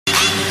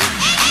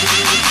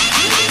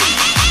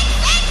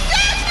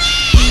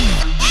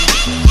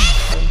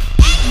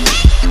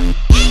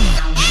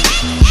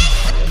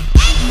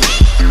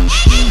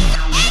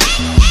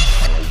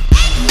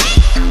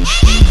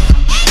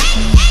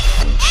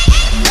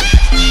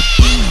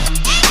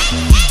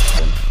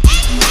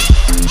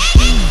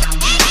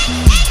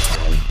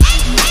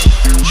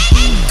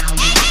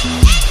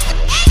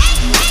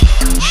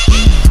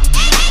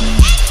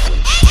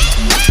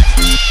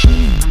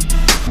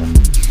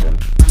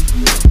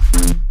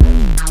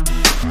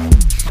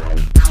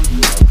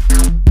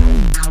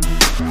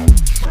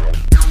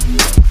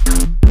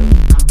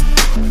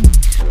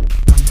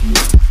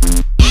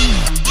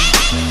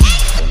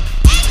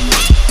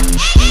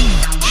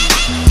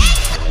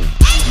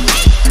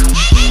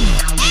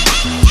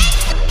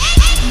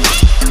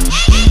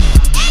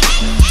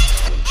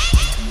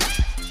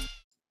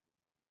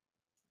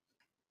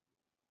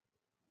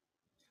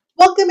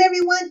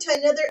to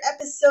another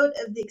episode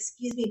of the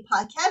Excuse Me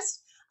podcast.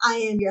 I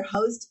am your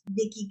host,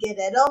 Vicky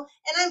Guerrero,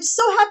 and I'm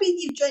so happy that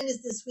you joined us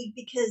this week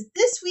because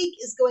this week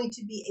is going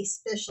to be a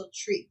special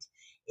treat.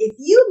 If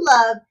you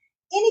love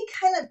any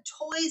kind of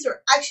toys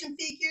or action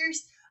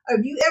figures, or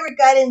if you ever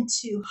got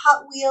into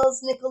Hot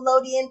Wheels,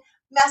 Nickelodeon,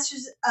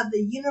 Masters of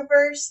the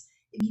Universe,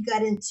 if you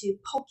got into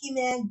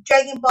Pokemon,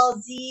 Dragon Ball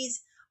Zs,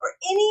 or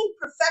any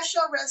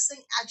professional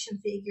wrestling action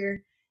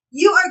figure,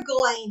 you are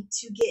going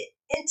to get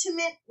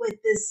intimate with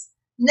this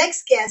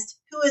next guest,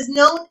 who is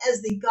known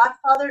as the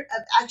godfather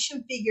of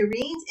action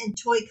figurines and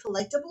toy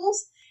collectibles.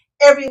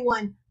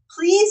 Everyone,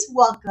 please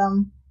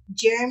welcome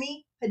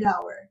Jeremy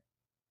Padawer.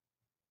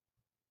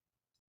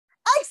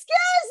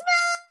 Excuse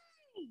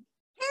me!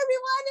 Hey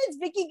everyone, it's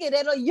Vicky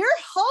Guerrero, your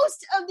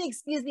host of the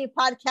Excuse Me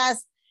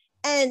podcast.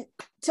 And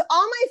to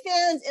all my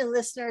fans and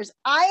listeners,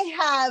 I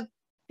have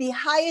the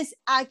highest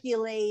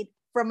accolade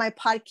for my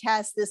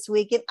podcast this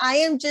week. And I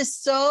am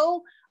just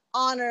so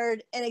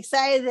honored and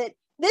excited that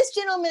this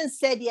gentleman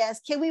said yes.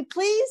 Can we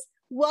please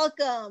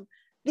welcome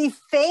the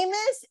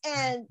famous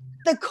and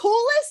the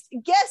coolest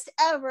guest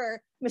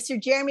ever, Mr.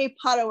 Jeremy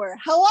Padawer?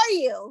 How are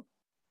you?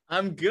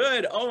 I'm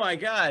good. Oh my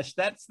gosh,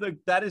 that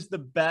is the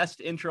best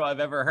intro I've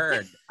ever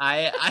heard.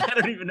 I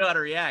don't even know how to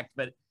react,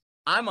 but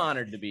I'm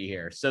honored to be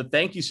here. So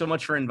thank you so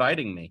much for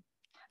inviting me.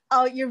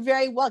 Oh, you're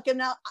very welcome.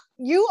 Now,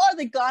 you are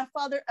the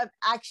godfather of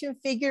action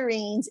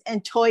figurines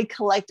and toy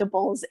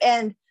collectibles.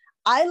 And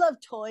I love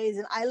toys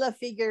and I love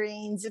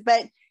figurines,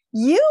 but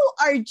you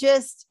are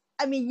just,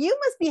 you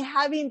must be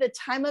having the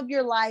time of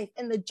your life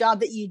in the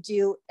job that you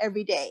do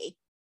every day.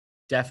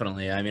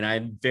 Definitely.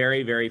 I'm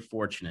very, very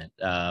fortunate.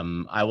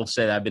 I will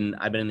say that I've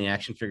been in the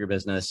action figure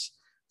business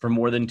for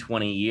more than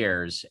 20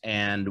 years.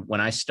 And when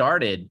I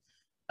started,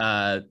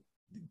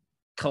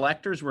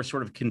 collectors were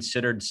sort of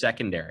considered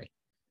secondary.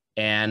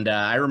 And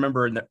I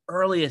remember in the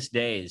earliest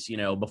days,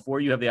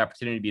 before you have the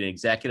opportunity to be an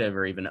executive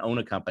or even own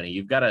a company,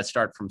 you've got to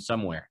start from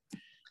somewhere.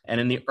 And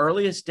in the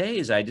earliest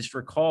days, I just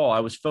recall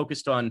I was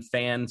focused on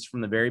fans from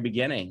the very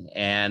beginning,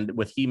 and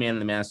with He-Man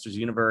and the Masters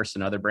Universe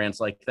and other brands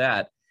like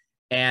that.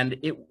 And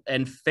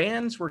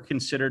fans were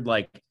considered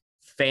like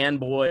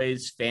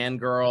fanboys,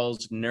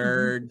 fangirls,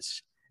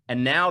 nerds,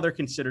 and now they're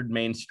considered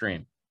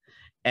mainstream.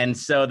 And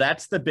so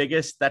that's the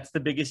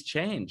biggest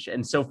change.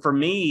 And so for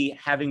me,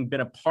 having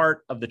been a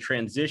part of the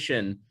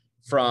transition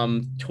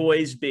from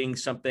toys being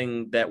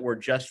something that were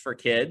just for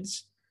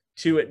kids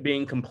to it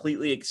being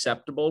completely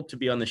acceptable to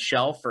be on the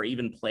shelf or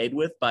even played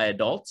with by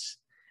adults,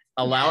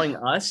 allowing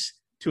us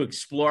to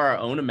explore our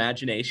own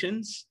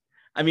imaginations.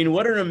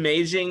 What an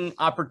amazing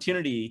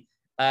opportunity.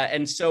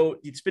 And so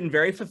it's been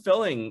very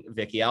fulfilling,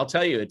 Vicky. I'll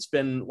tell you, it's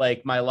been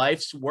like my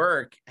life's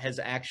work has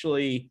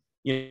actually,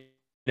 if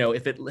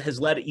it has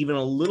led even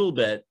a little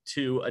bit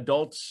to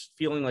adults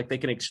feeling like they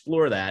can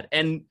explore that,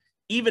 and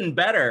even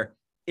better,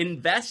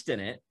 invest in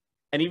it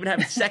and even have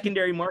a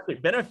secondary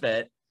market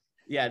benefit.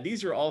 Yeah,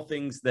 these are all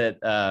things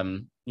that,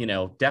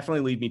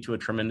 definitely lead me to a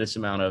tremendous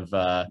amount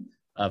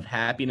of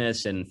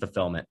happiness and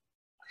fulfillment.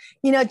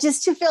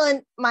 Just to fill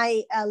in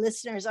my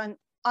listeners on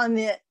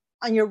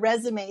your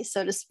resume,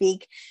 so to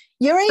speak,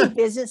 you're a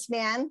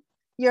businessman,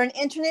 you're an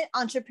internet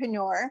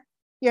entrepreneur,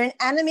 you're an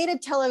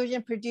animated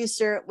television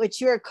producer, which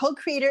you're a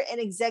co-creator and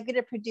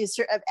executive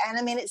producer of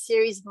animated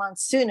series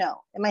Monsuno.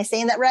 Am I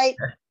saying that right?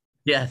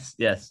 Yes.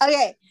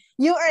 Okay.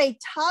 Your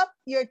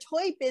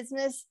toy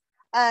business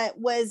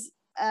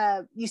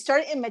you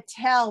started in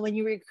Mattel when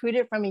you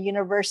recruited from a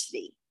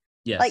university.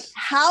 Yes. Like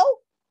how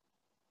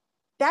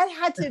that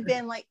had to have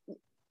been like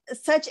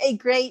such a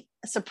great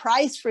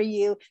surprise for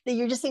you that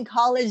you're just in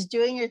college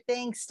doing your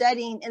thing,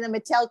 studying, and then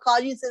Mattel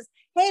called you and says,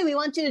 "Hey, we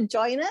want you to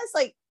join us."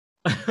 Like,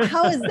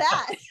 how is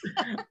that?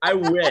 I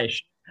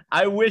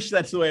wish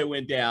that's the way it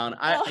went down.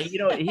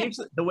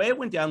 The way it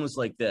went down was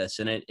like this.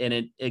 And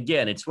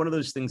it's one of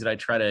those things that I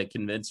try to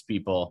convince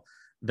people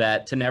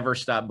that to never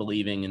stop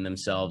believing in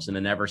themselves and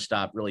to never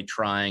stop really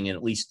trying and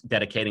at least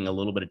dedicating a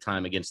little bit of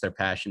time against their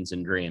passions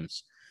and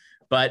dreams.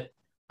 But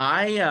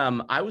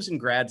I was in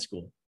grad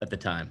school at the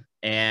time,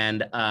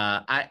 and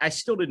I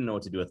still didn't know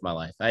what to do with my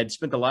life. I had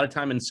spent a lot of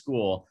time in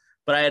school,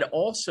 but I had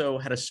also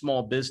had a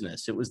small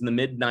business. It was in the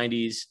mid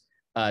 90s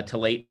to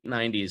late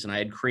 90s. And I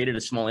had created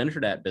a small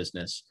internet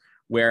business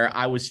where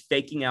I was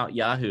faking out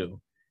Yahoo.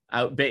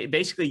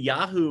 Basically,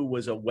 Yahoo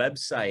was a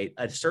website,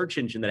 a search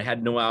engine that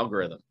had no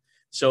algorithm.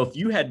 So if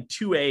you had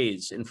 2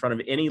 A's in front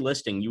of any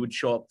listing, you would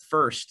show up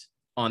first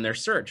on their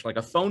search, like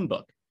a phone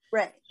book.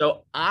 Right.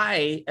 So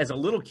I, as a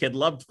little kid,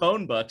 loved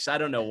phone books. I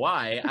don't know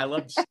why. I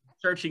loved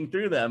searching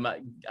through them.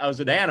 I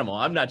was an animal.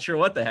 I'm not sure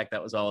what the heck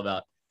that was all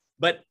about.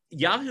 But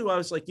Yahoo, I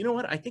was like, you know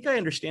what? I think I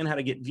understand how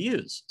to get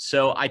views.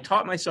 So I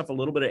taught myself a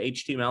little bit of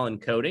HTML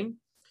and coding,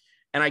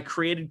 and I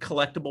created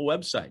collectible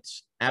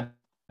websites.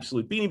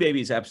 Absolute Beanie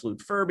Babies,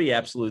 Absolute Furby,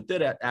 Absolute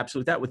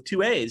that with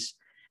 2 A's.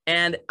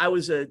 And I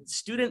was a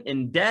student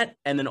in debt.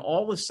 And then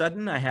all of a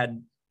sudden I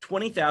had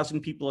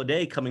 20,000 people a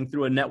day coming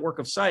through a network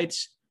of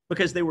sites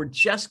because they were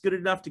just good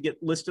enough to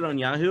get listed on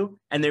Yahoo,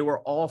 and they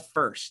were all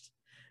first.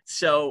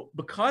 So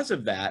because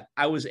of that,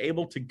 I was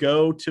able to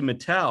go to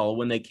Mattel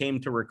when they came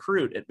to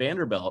recruit at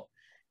Vanderbilt.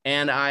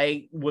 And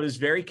I was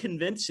very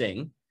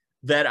convincing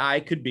that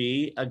I could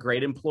be a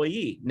great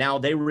employee. Now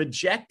they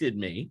rejected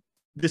me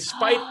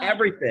despite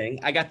everything.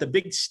 I got the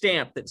big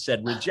stamp that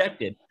said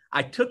rejected.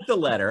 I took the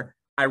letter,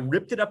 I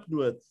ripped it up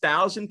into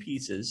 1,000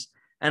 pieces.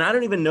 And I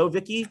don't even know,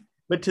 Vicky,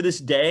 but to this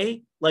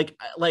day,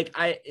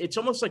 it's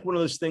almost like one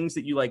of those things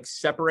that you like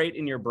separate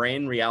in your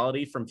brain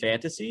reality from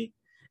fantasy.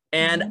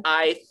 And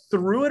I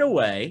threw it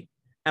away,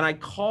 and I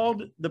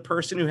called the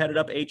person who headed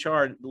up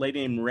HR, a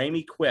lady named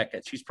Rami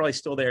Quick. She's probably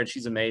still there, and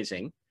she's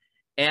amazing.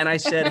 And I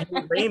said,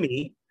 hey,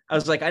 Rami, I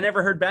was like, I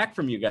never heard back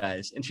from you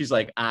guys. And she's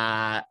like,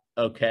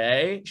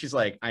 okay. She's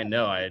like, I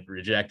know I had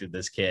rejected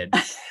this kid.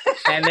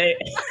 And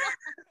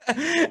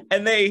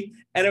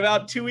and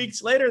about 2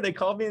 weeks later, they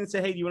called me and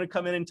said, hey, do you want to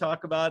come in and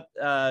talk about,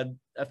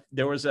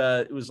 it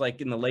was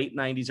like in the late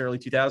 90s, early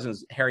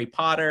 2000s, Harry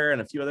Potter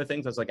and a few other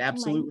things. I was like,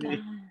 absolutely.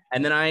 Oh,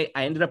 and then I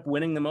ended up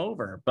winning them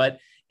over. But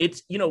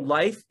it's,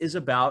 life is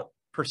about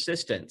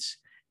persistence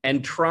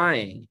and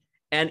trying.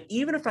 And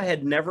even if I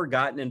had never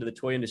gotten into the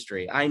toy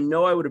industry, I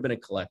know I would have been a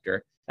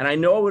collector, and I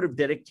know I would have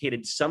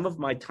dedicated some of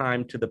my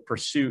time to the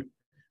pursuit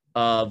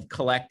of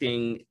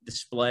collecting,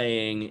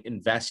 displaying,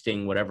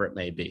 investing, whatever it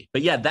may be.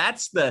 But yeah,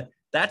 that's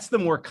the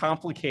more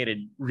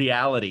complicated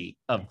reality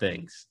of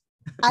things.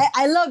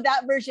 I love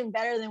that version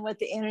better than what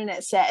the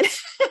internet said.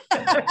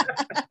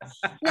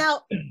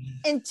 Now,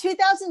 in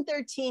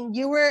 2013,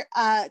 you were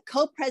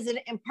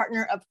co-president and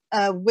partner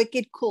of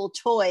Wicked Cool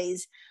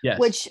Toys, yes,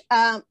 which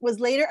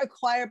was later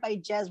acquired by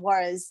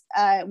Jazzwares,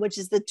 which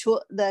is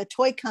the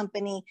toy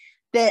company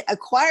that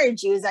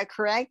acquired you. Is that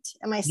correct?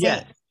 Am I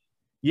saying?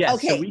 Yes.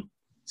 Okay.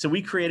 So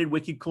we created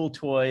Wicked Cool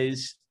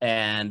Toys,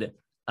 and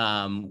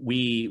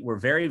we were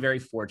very, very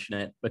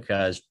fortunate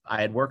because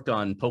I had worked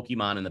on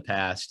Pokemon in the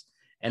past,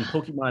 and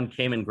Pokemon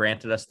came and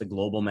granted us the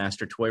global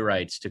master toy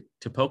rights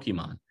to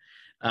Pokemon.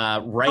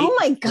 Oh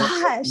my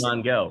gosh!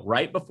 Pokemon Go,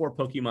 right before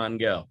Pokemon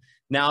Go.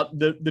 Now,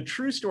 the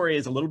true story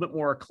is a little bit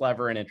more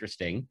clever and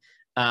interesting,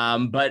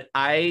 but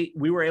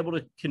we were able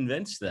to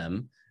convince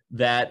them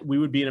that we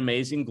would be an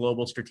amazing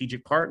global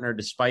strategic partner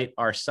despite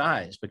our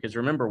size. Because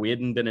remember, we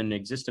hadn't been in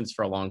existence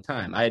for a long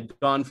time. I had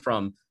gone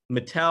from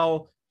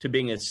Mattel to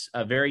being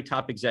a very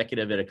top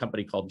executive at a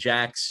company called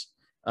Jax,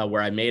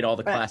 where I made all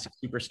the classic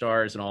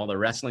superstars and all the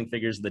wrestling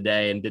figures of the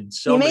day, and did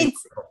many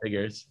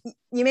figures.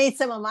 You made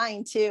some of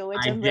mine too, which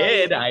I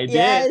did.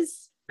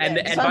 Yes. And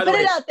by the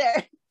way, it out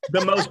there.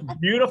 The most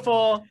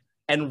beautiful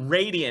and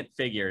radiant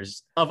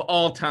figures of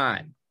all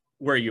time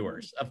were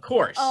yours, of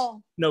course.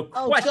 No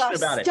question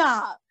about it.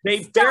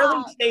 They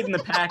barely stayed in the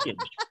package.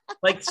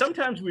 Like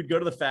sometimes we'd go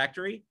to the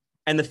factory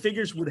and the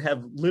figures would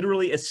have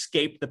literally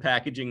escaped the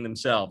packaging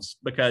themselves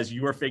because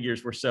your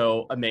figures were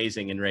so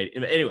amazing and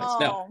radiant. Anyways,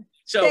 no.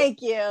 So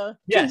thank you.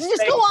 Yes,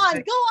 just go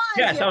on.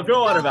 Yes, I'll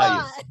go on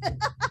about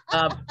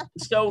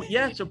you. So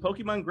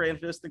Pokemon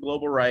granted us the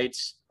global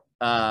rights.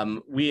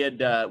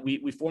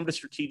 We formed a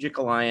strategic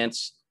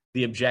alliance.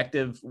 The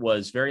objective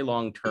was very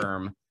long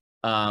term.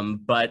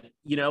 But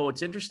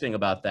what's interesting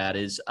about that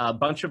is a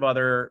bunch of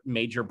other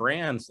major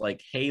brands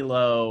like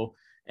Halo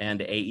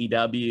and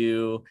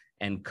AEW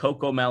and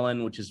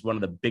CoComelon, which is one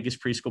of the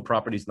biggest preschool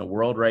properties in the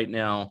world right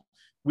now.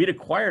 We'd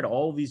acquired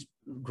all of these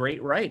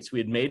great rights. We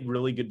had made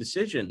really good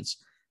decisions.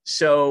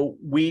 So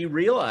we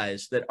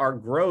realized that our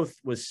growth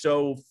was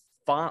so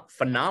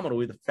phenomenal.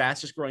 We were the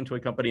fastest growing toy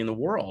company in the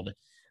world,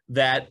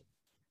 that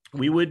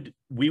we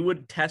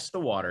would test the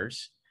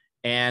waters.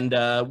 And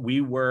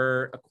we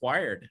were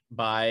acquired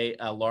by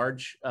a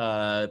large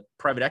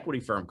private equity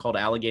firm called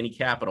Allegheny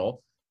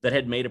Capital that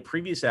had made a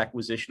previous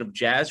acquisition of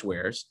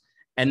Jazzwares.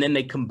 And then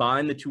they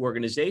combined the two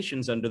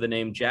organizations under the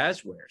name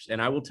Jazzwares. And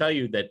I will tell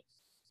you that,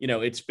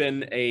 it's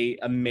been an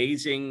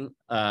amazing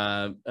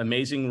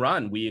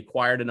run. We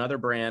acquired another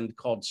brand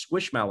called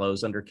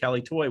Squishmallows under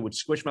Kelly Toy,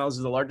 which Squishmallows is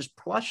the largest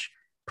plush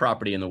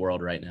property in the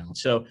world right now.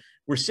 So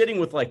we're sitting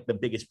with like the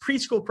biggest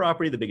preschool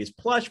property, the biggest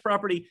plush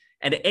property,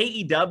 and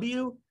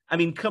AEW. I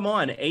mean, come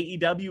on,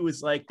 AEW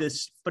is like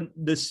this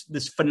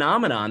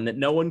phenomenon that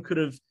no one could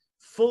have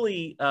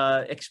fully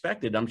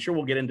expected. I'm sure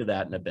we'll get into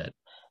that in a bit.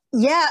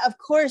 Yeah, of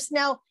course.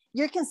 Now,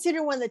 you're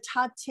considered one of the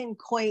top 10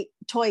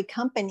 toy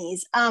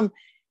companies.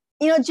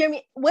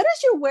 Jeremy, what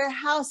is your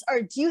warehouse,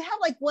 or do you have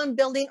like one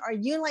building? Are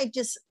you like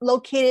just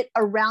located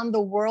around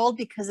the world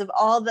because of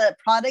all the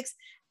products?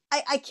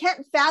 I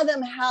can't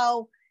fathom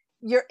how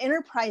your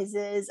enterprise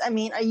is. I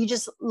mean, are you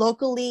just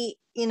locally,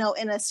 in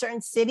a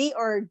certain city,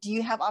 or do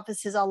you have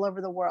offices all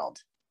over the world?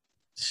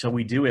 So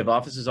we do. We have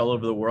offices all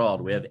over the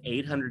world. We have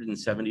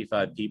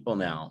 875 people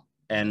now.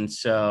 And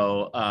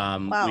so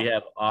wow. We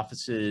have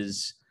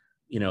offices,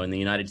 in the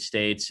United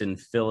States, in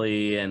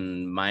Philly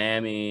and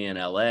Miami and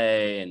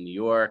LA and New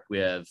York. We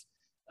have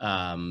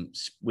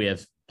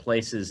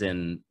places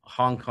in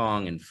Hong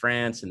Kong and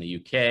France and the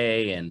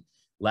UK and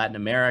Latin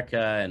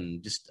America,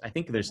 and I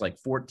think there's like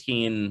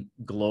 14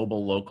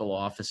 global local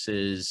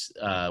offices.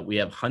 We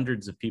have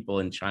hundreds of people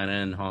in China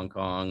and Hong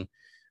Kong.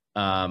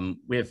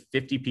 We have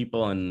 50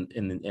 people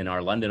in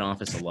our London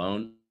office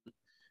alone.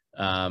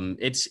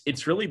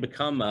 It's really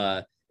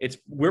become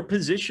we're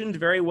positioned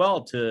very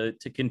well to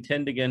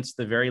contend against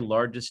the very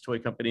largest toy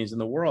companies in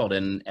the world,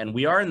 and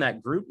we are in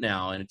that group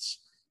now, and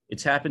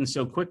it's happened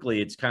so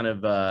quickly. It's kind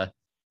of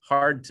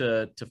hard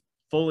to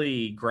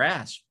fully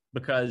grasp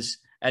because,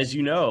 as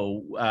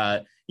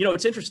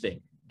it's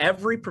interesting.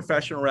 Every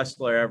professional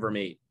wrestler I ever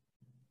meet,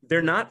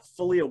 they're not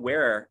fully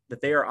aware that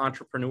they are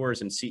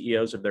entrepreneurs and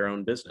CEOs of their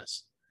own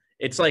business.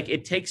 It's like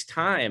it takes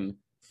time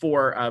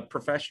for a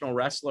professional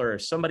wrestler or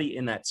somebody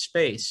in that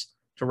space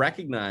to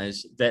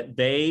recognize that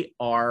they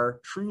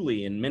are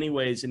truly, in many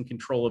ways, in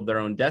control of their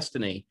own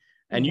destiny.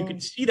 And you can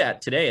see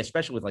that today,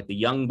 especially with like the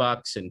Young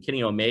Bucks and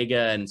Kenny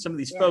Omega and some of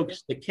these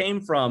folks that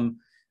came from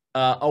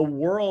a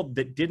world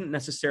that didn't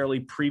necessarily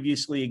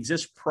previously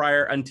exist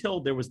until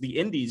there was the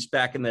indies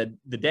back in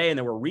the day, and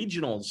there were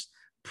regionals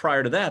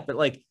prior to that. But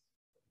like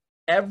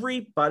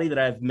everybody that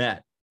I've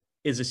met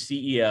is a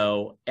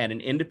CEO and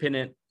an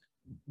independent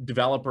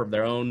developer of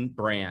their own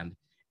brand,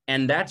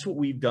 and that's what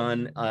we've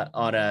done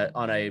on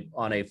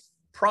a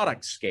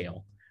product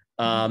scale,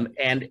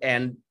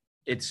 and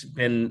it's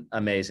been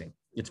amazing.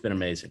 It's been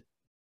amazing.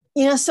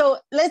 So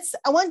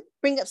I want to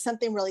bring up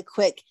something really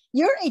quick.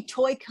 You're a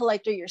toy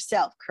collector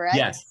yourself, correct?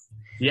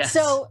 Yes.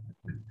 So,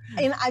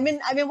 and I've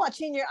been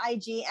watching your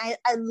IG.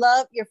 I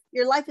love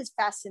your life is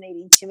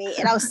fascinating to me.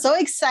 And I was so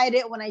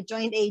excited when I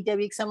joined AEW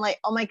because I'm like,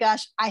 oh my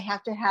gosh, I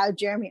have to have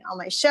Jeremy on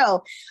my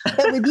show.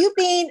 But with you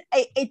being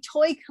a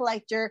toy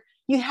collector,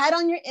 you had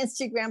on your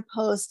Instagram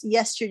post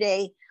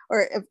yesterday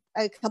or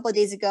a couple of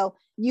days ago,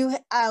 you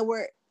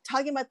were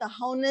talking about the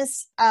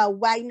Honus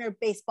Wagner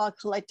baseball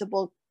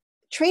collectible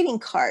trading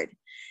card.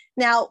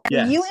 Now,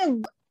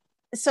 you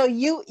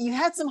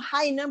had some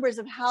high numbers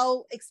of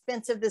how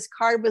expensive this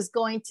card was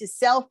going to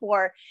sell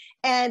for,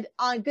 and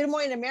on Good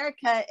Morning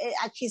America,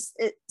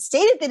 it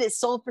stated that it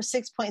sold for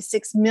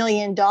 $6.6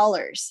 million.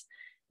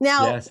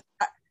 Now,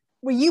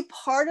 were you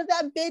part of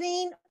that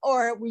bidding,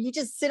 or were you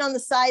just sit on the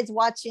sides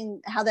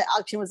watching how the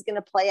auction was going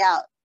to play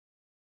out?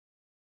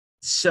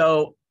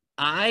 So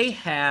I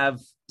have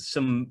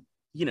some,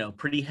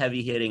 pretty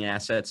heavy hitting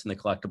assets in the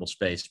collectible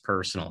space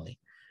personally,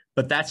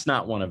 but that's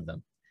not one of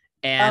them.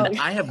 And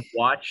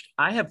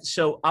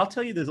so I'll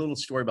tell you the little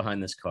story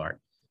behind this card.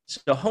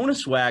 So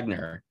Honus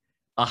Wagner,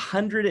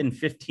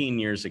 115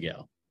 years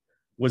ago,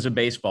 was a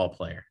baseball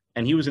player,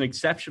 and he was an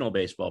exceptional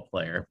baseball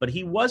player, but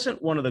he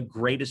wasn't one of the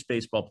greatest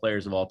baseball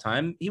players of all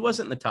time. He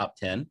wasn't in the top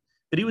 10,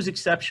 but he was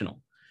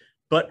exceptional.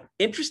 But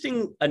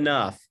interesting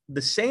enough,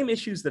 the same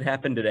issues that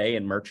happen today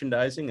in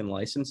merchandising and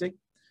licensing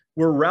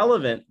were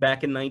relevant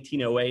back in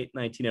 1908,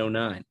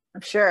 1909.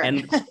 I'm sure.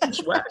 And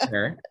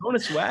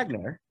Honus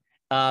Wagner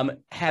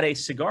had a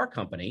cigar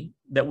company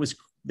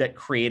that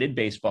created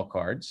baseball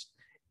cards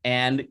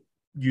and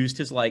used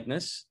his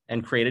likeness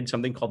and created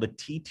something called the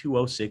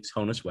T206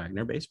 Honus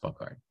Wagner baseball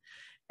card.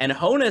 And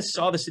Honus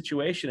saw the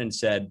situation and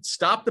said,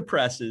 stop the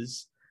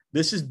presses.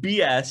 This is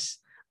BS.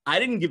 I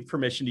didn't give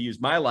permission to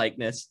use my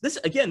likeness. This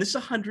is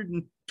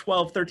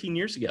 112, 13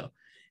 years ago.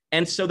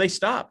 And so they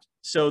stopped.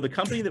 So the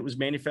company that was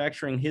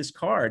manufacturing his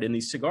card in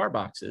these cigar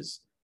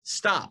boxes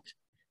stopped.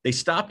 They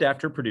stopped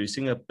after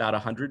producing about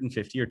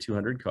 150 or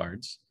 200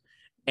 cards.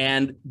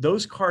 And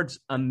those cards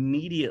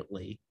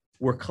immediately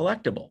were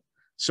collectible.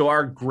 So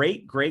our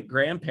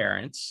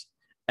great-great-grandparents,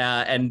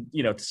 and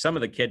some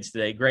of the kids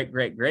today,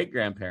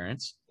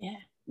 great-great-great-grandparents,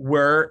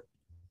 were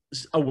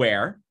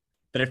aware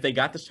that if they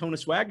got this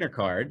Honus Wagner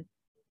card,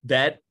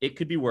 that it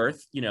could be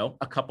worth,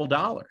 a couple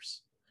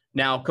dollars.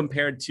 Now,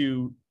 compared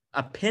to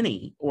a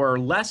penny or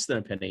less than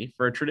a penny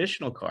for a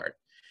traditional card.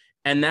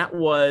 And that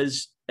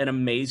was an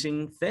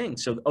amazing thing.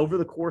 So over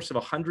the course of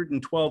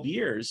 112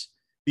 years,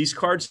 these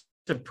cards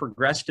have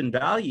progressed in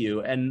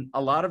value, and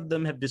a lot of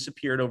them have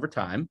disappeared over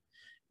time.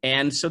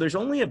 And so there's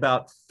only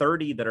about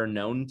 30 that are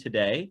known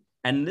today.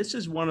 And this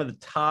is one of the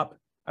top,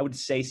 I would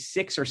say,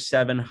 6 or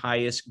 7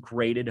 highest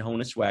graded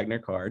Honus Wagner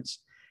cards.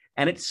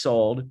 And it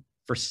sold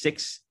for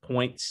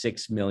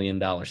 $6.6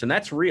 million. And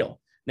that's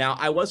real. Now,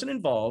 I wasn't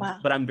involved,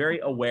 but I'm very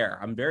aware.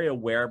 I'm very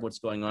aware of what's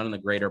going on in the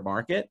greater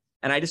market.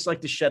 And I just like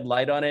to shed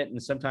light on it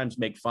and sometimes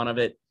make fun of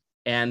it.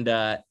 And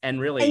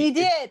really. And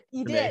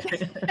you did.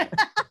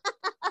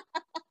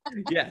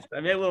 Yes, I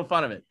made a little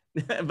fun of it.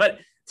 But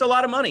it's a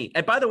lot of money.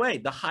 And by the way,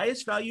 the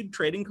highest valued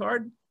trading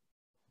card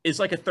is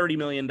like a $30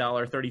 million,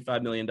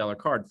 $35 million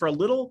card for a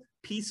little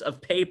piece of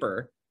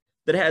paper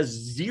that has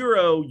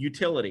zero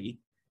utility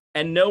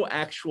and no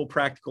actual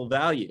practical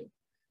value.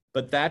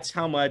 But that's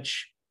how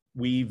much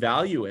we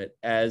value it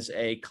as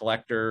a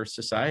collector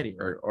society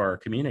or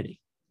community.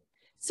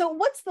 So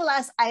what's the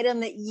last item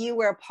that you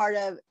were a part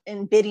of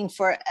in bidding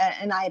for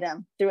an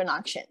item through an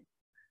auction?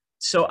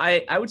 So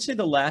I would say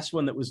the last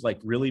one that was like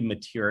really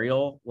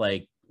material,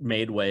 like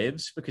made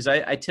waves, because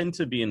I tend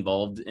to be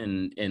involved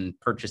in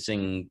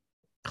purchasing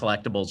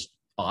collectibles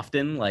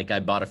often. Like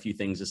I bought a few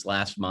things this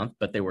last month,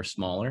 but they were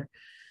smaller.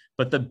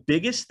 But the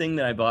biggest thing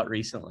that I bought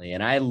recently,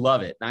 and I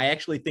love it, and I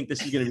actually think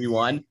this is going to be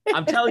one,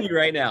 I'm telling you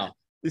right now,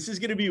 this is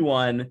going to be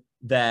one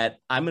that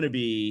I'm going to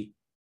be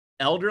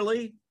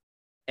elderly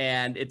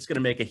and it's going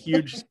to make a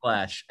huge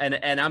splash.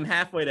 And I'm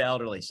halfway to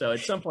elderly. So at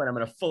some point I'm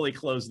going to fully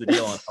close the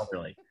deal on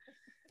elderly.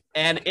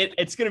 And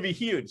it's going to be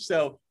huge.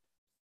 So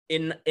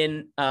in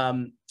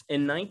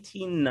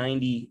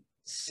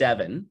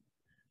 1997,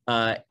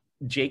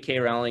 J.K.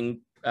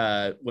 Rowling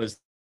was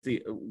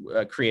the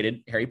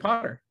created Harry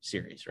Potter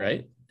series,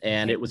 right?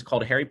 And it was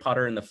called Harry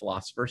Potter and the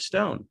Philosopher's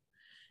Stone.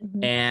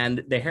 Mm-hmm.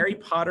 And the Harry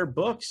Potter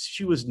books,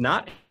 she was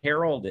not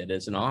heralded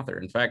as an author.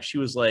 In fact, she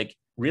was like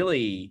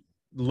really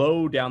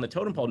low down the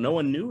totem pole. No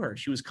one knew her.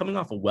 She was coming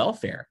off of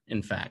welfare,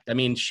 in fact. I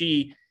mean,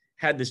 she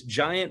had this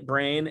giant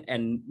brain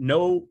and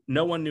no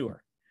one knew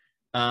her.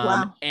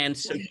 Wow. And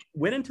so she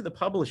went into the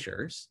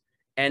publishers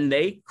and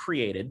they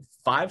created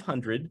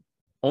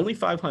only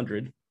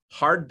 500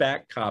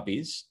 hardback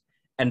copies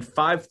and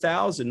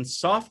 5,000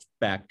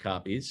 softback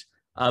copies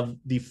of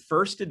the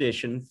first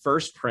edition,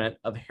 first print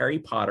of Harry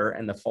Potter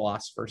and the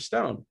Philosopher's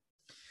Stone.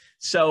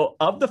 So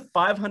of the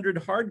 500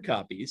 hard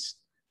copies,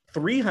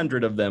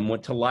 300 of them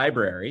went to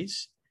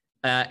libraries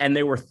and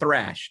they were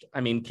thrashed.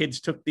 I mean, kids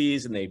took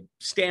these and they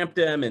stamped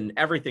them and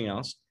everything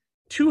else.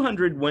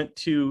 200 went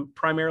to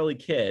primarily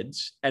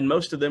kids, and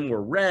most of them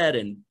were read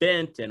and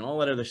bent and all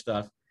that other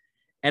stuff.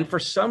 And for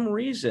some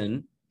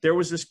reason, there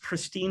was this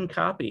pristine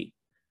copy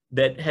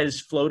that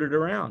has floated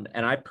around,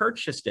 and I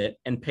purchased it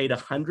and paid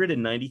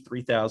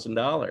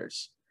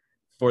 $193,000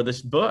 for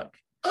this book.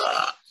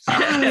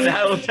 And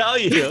I will tell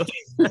you,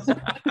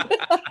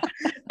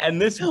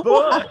 and this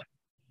book,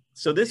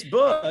 so this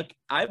book,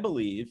 I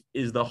believe,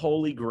 is the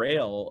holy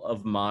grail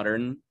of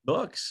modern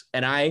books.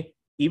 And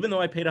even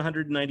though I paid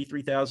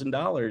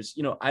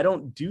 $193,000, I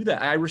don't do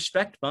that. I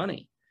respect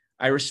money.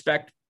 I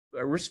respect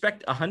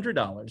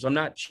 $100. I'm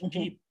not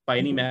cheap by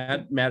any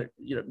matter,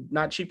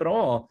 not cheap at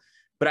all.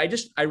 But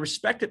I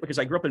respect it because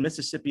I grew up in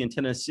Mississippi and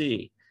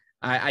Tennessee.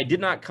 I did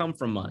not come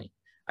from money.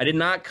 I did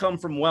not come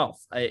from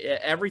wealth.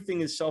 Everything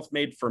is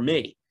self-made for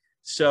me.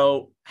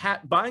 So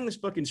buying this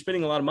book and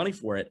spending a lot of money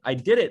for it, I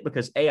did it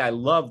because A, I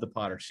love the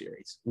Potter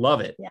series,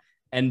 love it. Yeah.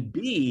 And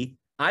B,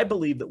 I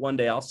believe that one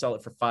day I'll sell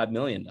it for $5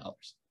 million.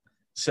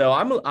 So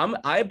I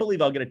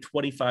believe I'll get a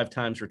 25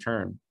 times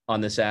return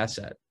on this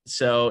asset.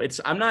 So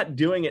I'm not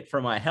doing it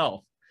for my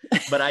health,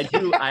 but I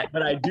do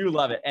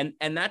love it. And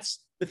that's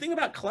the thing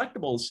about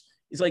collectibles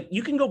is, like,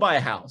 you can go buy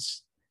a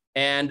house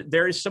and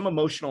there is some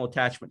emotional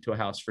attachment to a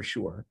house for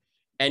sure.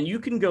 And you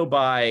can go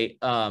buy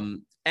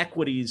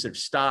equities or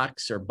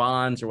stocks or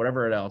bonds or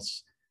whatever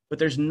else, but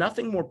there's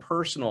nothing more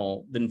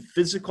personal than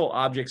physical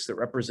objects that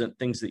represent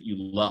things that you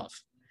love.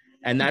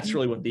 And that's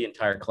really what the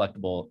entire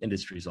collectible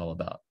industry is all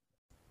about.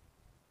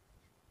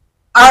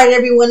 All right,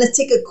 everyone, let's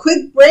take a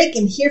quick break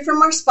and hear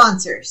from our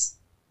sponsors.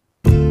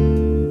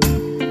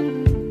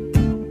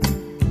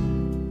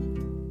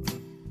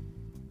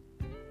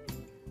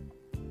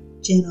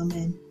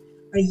 Gentlemen,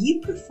 are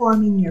you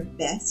performing your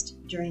best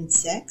during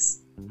sex?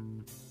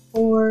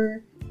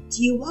 Or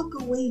do you walk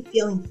away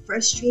feeling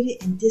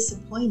frustrated and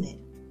disappointed?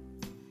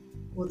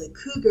 Well, the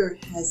Cougar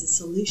has a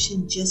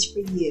solution just for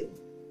you.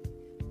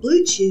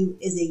 Blue Chew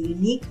is a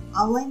unique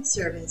online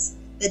service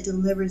that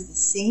delivers the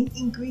same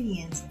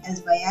ingredients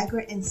as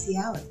Viagra and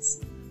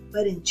Cialis,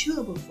 but in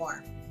chewable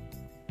form.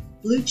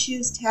 Blue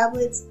Chew's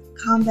tablets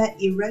combat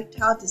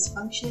erectile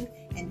dysfunction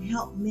and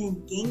help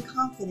men gain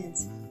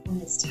confidence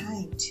when it's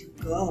time to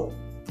go.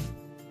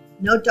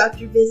 No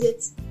doctor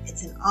visits,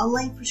 it's an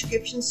online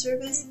prescription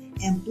service,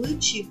 and Blue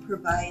Chew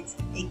provides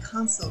a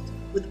consult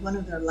with one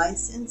of their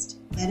licensed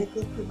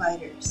medical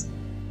providers.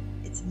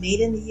 It's made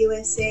in the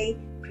USA,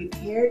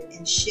 prepared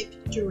and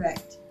shipped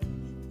direct.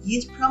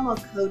 Use promo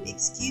code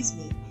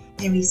EXCUSEME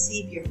and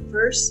receive your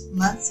first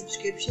month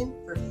subscription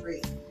for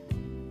free.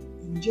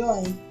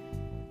 Enjoy.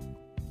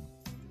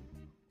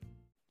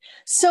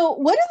 So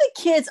what do the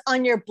kids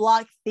on your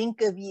block think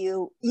of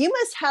you? You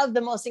must have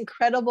the most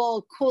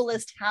incredible,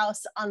 coolest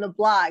house on the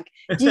block.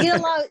 Do you get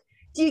a lot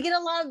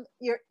of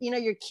your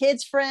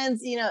kids'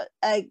 friends,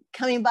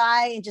 coming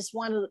by and just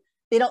want to,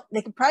 they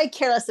can probably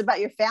care less about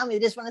your family.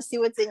 They just want to see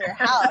what's in your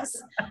house.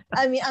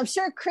 I mean, I'm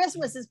sure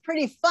Christmas is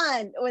pretty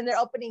fun when they're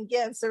opening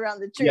gifts around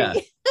the tree. Yeah,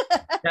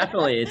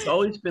 definitely. It's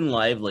always been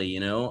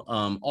lively,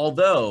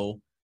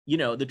 although,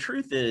 the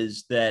truth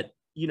is that,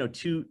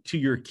 to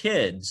your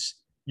kids,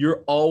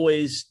 you're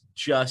always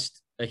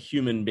just a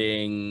human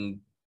being.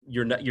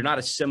 You're not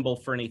a symbol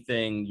for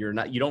anything.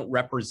 You don't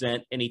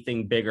represent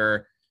anything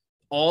bigger.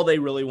 All they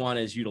really want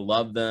is you to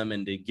love them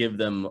and to give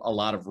them a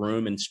lot of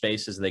room and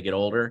space as they get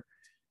older.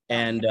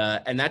 And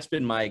that's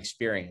been my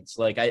experience.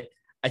 Like, I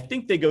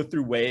think they go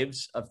through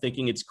waves of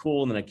thinking it's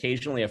cool. And then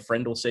occasionally a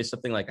friend will say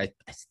something like, I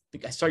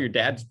think I saw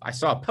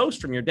a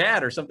post from your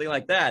dad or something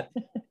like that.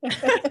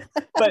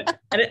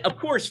 Of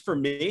course, for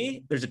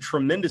me, there's a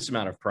tremendous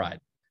amount of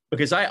pride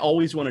because I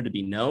always wanted to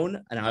be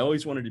known and I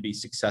always wanted to be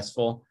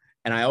successful.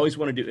 And I always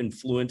wanted to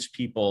influence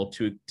people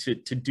to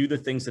do the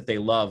things that they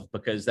love,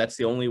 because that's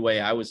the only way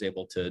I was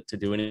able to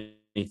do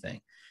anything.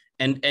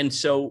 And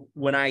so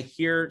when I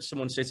hear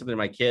someone say something to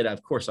my kid,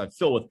 of course I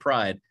fill with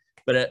pride,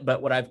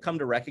 but what I've come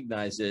to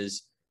recognize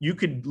is you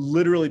could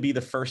literally be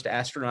the first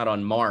astronaut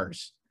on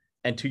Mars.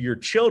 And to your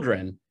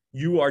children,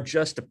 you are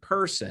just a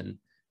person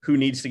who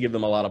needs to give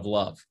them a lot of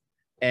love.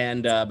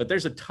 And but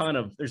there's a ton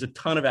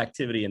of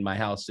activity in my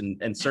house,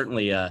 and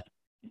certainly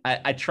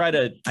I try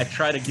to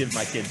give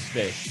my kids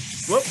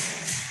space. Whoop!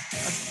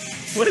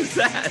 What is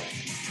that?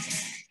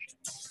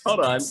 Hold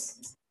on.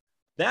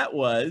 That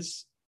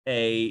was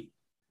you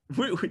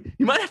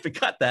might have to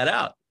cut that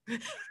out. I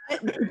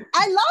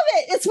love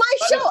it. It's my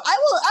show.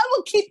 I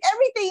will keep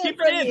everything in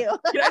front of you.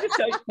 Can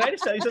I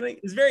just tell you something?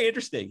 It's very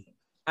interesting.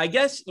 I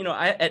guess,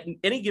 at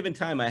any given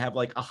time, I have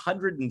like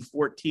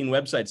 114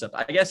 websites up.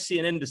 I guess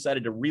CNN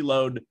decided to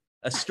reload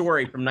a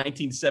story from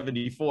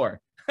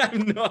 1974. I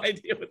have no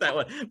idea what that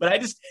was, but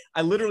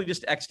I literally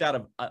just X'd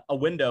out a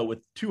window with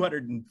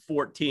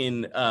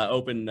 214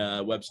 open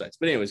websites.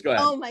 But anyways, go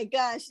ahead. Oh my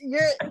gosh,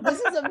 this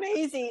is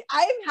amazing.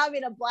 I am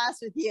having a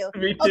blast with you.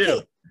 Me too.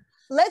 Okay,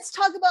 let's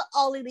talk about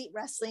All Elite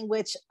Wrestling,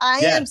 which I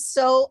am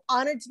so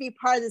honored to be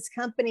part of this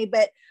company,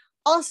 but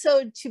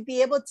also to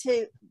be able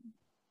to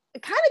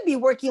kind of be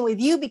working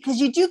with you, because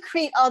you do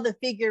create all the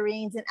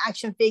figurines and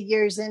action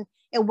figures and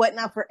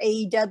whatnot for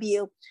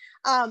AEW.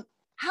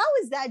 How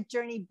has that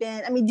journey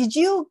been? I mean, did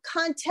you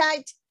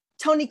contact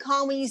Tony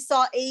Khan when you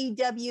saw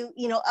AEW,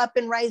 up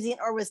and rising,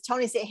 or was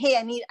Tony say, "Hey,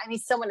 I need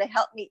someone to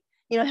help me,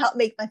 help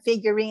make my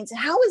figurines"?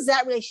 How was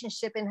that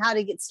relationship and how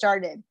to get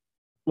started?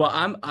 Well,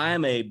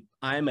 I'm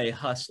a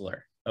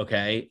hustler.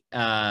 Okay.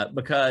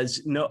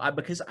 Because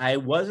I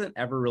wasn't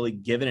ever really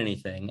given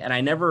anything, and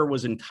I never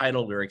was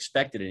entitled or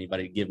expected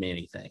anybody to give me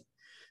anything.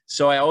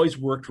 So I always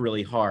worked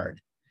really hard.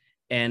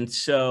 And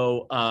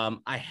so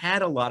I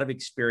had a lot of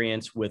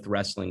experience with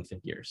wrestling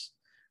figures,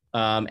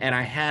 and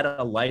I had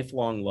a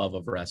lifelong love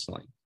of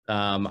wrestling. When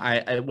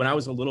I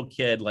was a little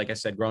kid, like I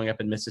said, growing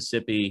up in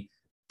Mississippi,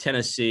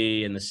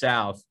 Tennessee, in the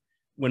South,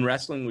 when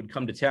wrestling would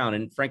come to town,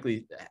 and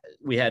frankly,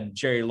 we had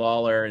Jerry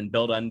Lawler and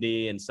Bill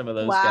Dundee and some of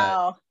those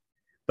guys.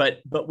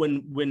 But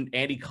when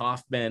Andy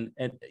Kaufman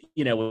and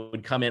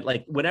would come in,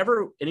 like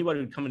whenever anyone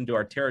would come into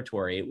our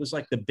territory, it was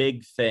like the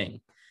big thing.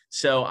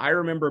 So I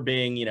remember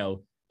being,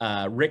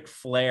 Ric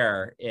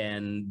Flair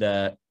in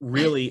the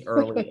really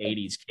early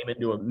 80s came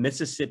into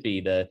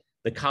Mississippi, the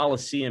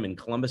Coliseum in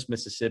Columbus,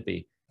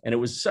 Mississippi, and it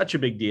was such a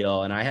big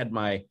deal. And I had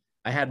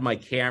my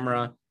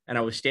camera, and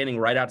I was standing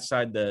right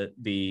outside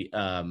the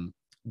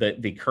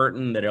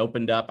curtain that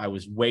opened up. I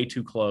was way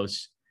too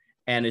close,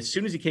 and as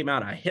soon as he came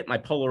out, I hit my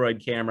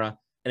Polaroid camera.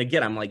 And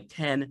again, I'm like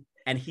 10,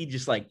 and he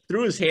just like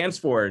threw his hands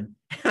forward,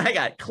 and I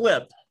got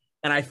clipped,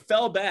 and I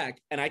fell back,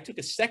 and I took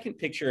a second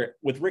picture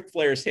with Ric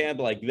Flair's hand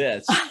like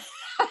this.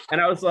 And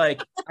I was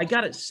like, I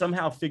got to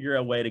somehow figure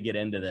a way to get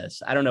into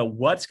this. I don't know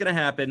what's going to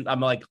happen. I'm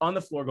like on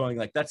the floor going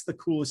like, that's the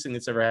coolest thing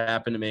that's ever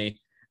happened to me.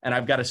 And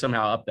I've got to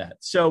somehow up that.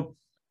 So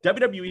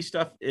WWE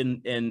stuff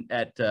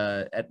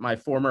at my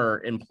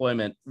former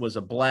employment was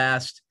a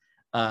blast.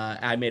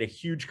 I made a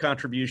huge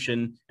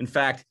contribution. In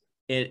fact,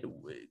 it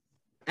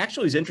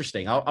actually is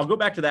interesting. I'll go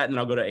back to that, and then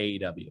I'll go to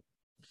AEW.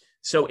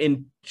 So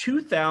in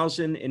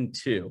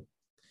 2002,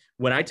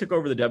 when I took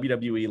over the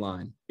WWE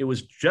line, it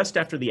was just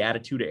after the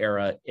Attitude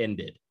Era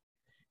ended.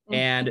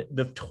 And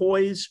the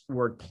toys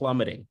were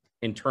plummeting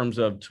in terms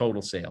of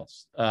total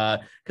sales.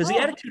 Because the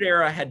Attitude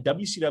Era had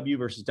WCW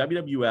versus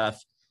WWF.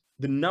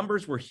 The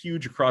numbers were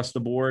huge across the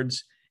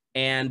boards,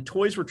 and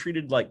toys were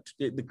treated like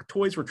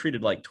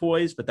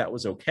toys, but that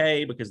was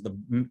okay because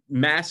the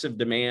massive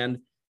demand.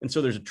 And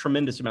so there's a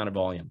tremendous amount of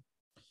volume.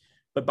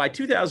 But by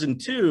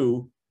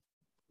 2002,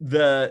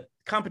 the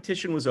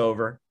competition was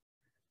over,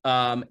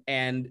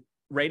 and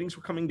ratings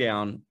were coming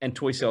down, and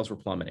toy sales were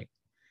plummeting.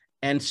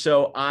 And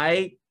so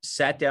I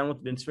sat down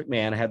with Vince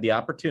McMahon. I had the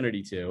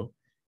opportunity to,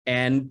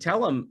 and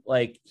tell him,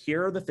 like,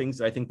 here are the things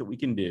that I think that we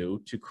can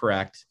do to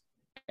correct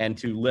and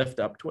to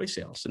lift up toy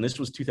sales. And this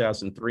was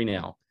 2003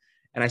 now.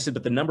 And I said,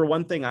 but the number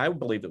one thing I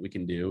believe that we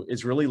can do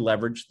is really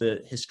leverage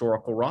the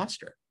historical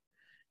roster.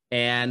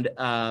 And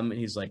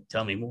he's like,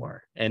 tell me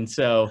more. And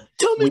so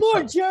tell me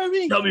more,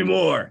 Jeremy. Tell me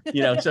more.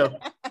 So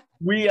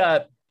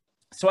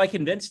so I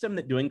convinced him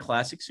that doing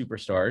classic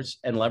superstars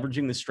and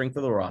leveraging the strength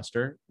of the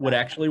roster would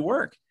actually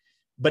work.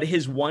 But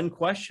his one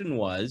question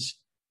was,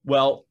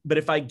 well, but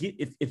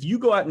if you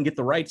go out and get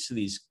the rights to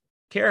these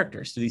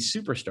characters, to these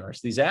superstars,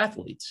 to these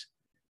athletes,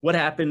 what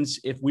happens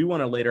if we want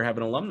to later have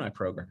an alumni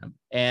program?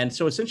 And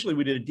so essentially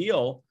we did a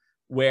deal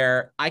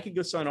where I could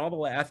go sign all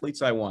the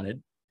athletes I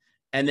wanted.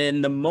 And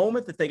then the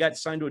moment that they got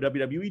signed to a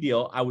WWE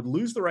deal, I would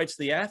lose the rights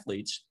to the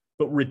athletes,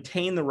 but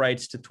retain the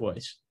rights to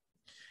toys.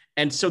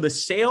 And so the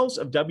sales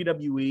of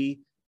WWE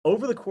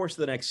over the course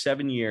of the next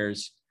 7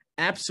 years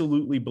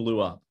absolutely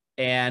blew up.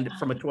 And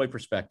from a toy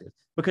perspective,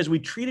 because we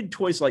treated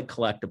toys like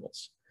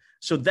collectibles.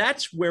 So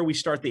that's where we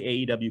start the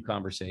AEW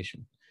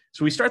conversation.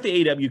 So we start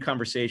the AEW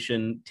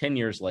conversation 10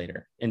 years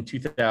later in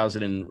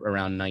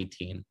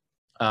 2019,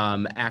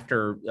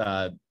 after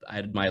I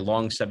had my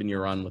long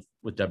 7-year run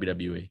with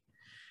WWE.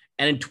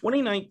 And in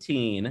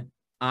 2019,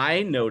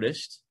 I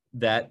noticed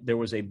that there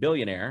was a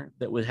billionaire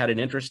that had an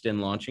interest in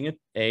launching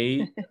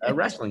a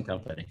wrestling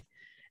company.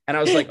 And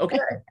I was like, okay.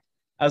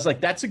 I was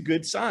like, that's a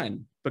good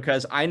sign,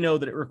 because I know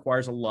that it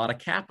requires a lot of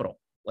capital.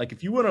 Like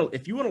if you want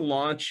to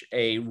launch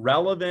a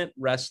relevant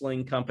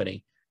wrestling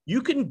company,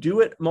 you can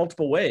do it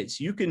multiple ways.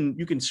 You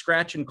can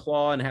scratch and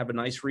claw and have a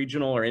nice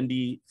regional or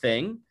indie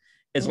thing,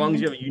 as long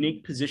as you have a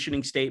unique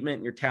positioning statement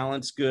and your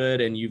talent's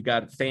good and you've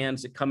got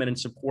fans that come in and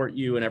support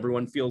you and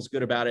everyone feels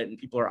good about it and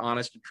people are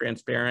honest and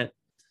transparent.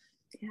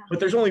 Yeah. But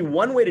there's only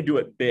one way to do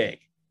it big.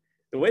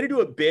 The way to do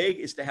it big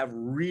is to have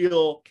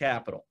real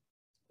capital.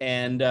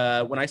 And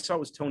when I saw it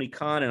was Tony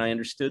Khan and I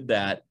understood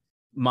that,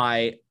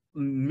 my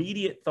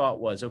immediate thought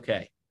was,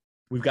 okay,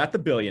 we've got the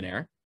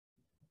billionaire.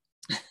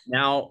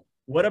 Now,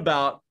 what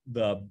about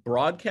the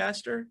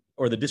broadcaster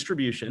or the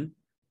distribution?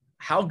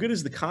 How good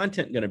is the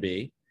content going to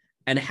be?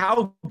 And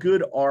how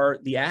good are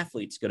the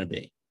athletes going to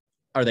be?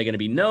 Are they going to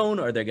be known?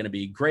 Are they going to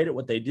be great at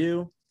what they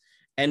do?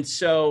 And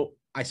so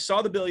I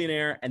saw the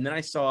billionaire, and then I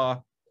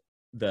saw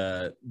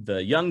the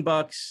Young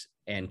Bucks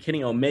and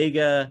Kenny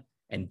Omega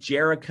and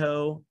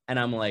Jericho. And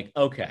I'm like,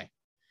 okay,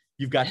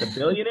 you've got the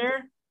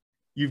billionaire,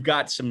 you've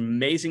got some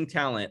amazing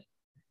talent.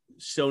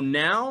 So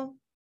now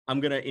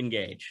I'm going to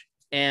engage.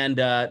 And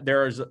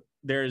there's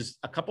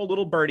a couple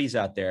little birdies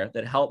out there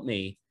that help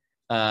me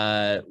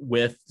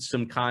with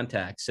some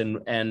contacts.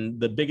 And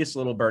the biggest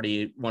little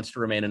birdie wants to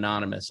remain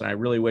anonymous. And I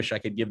really wish I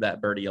could give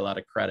that birdie a lot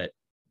of credit.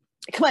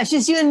 Come on, it's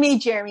just you and me,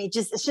 Jeremy.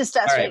 It's just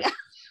us right now.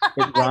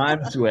 It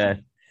rhymes with.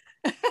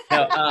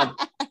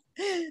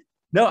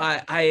 No,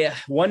 I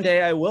one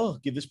day I will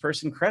give this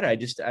person credit.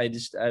 I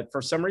just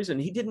for some reason,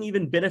 he didn't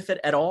even benefit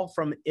at all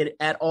from it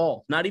at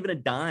all, not even a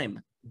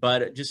dime,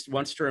 but just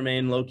wants to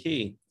remain low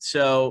key.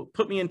 So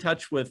put me in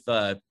touch with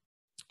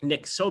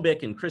Nick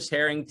Sobek and Chris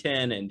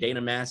Harrington and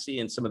Dana Massey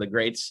and some of the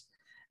greats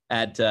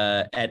at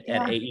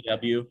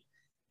AEW.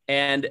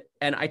 And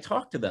I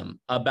talked to them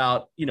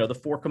about, the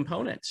 4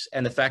 components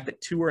and the fact that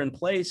 2 are in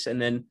place.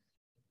 And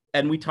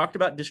we talked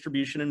about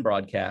distribution and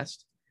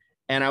broadcast.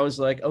 And I was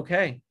like,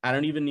 okay, I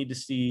don't even need to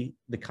see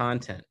the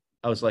content.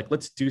 I was like,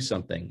 let's do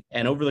something.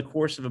 And over the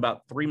course of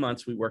about 3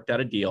 months, we worked out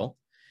a deal.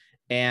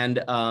 And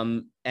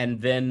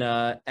then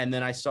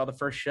I saw the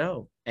first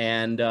show,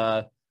 and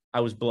I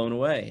was blown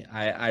away.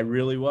 I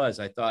really was.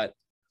 I thought,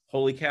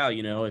 holy cow,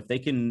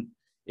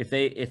 if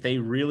they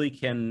really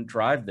can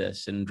drive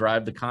this and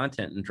drive the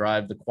content and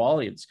drive the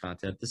quality of this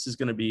content, this is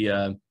going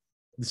to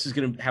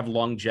have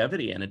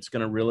longevity, and it's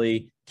going to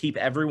really keep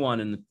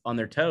everyone on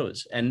their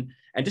toes. And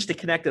just to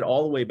connect it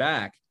all the way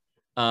back,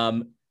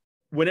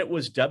 when it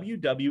was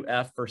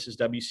WWF versus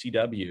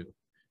WCW,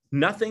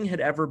 nothing had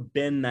ever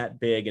been that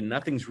big, and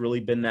nothing's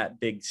really been that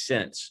big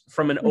since,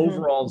 from an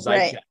overall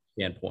zeitgeist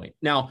standpoint.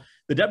 Now,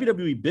 the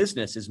WWE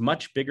business is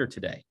much bigger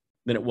today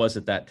than it was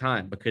at that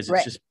time, because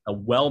it's just a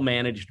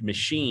well-managed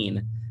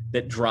machine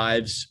that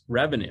drives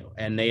revenue,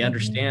 and they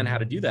understand how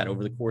to do that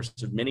over the course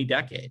of many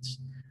decades.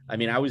 I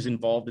mean, I was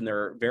involved in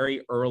their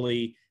very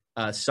early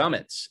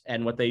summits,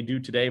 and what they do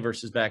today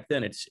versus back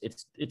then,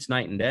 it's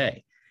night and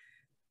day.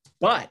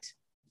 But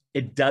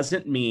it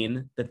doesn't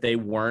mean that they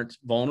weren't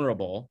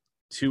vulnerable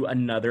to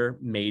another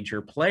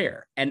major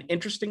player. And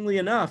interestingly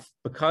enough,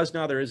 because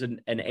now there is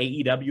an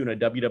AEW and a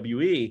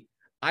WWE,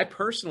 I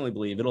personally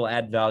believe it'll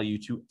add value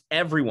to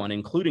everyone,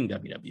 including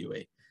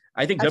WWE.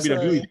 I think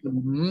WWE is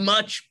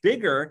much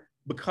bigger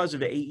because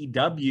of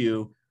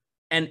AEW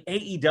and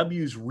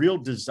AEW's real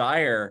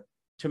desire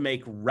to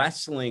make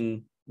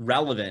wrestling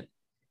relevant,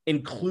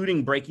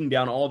 including breaking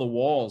down all the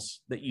walls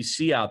that you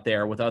see out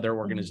there with other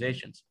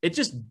organizations. It's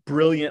just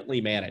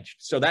brilliantly managed.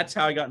 So that's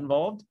how I got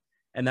involved.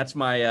 And that's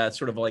my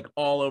sort of like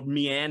all of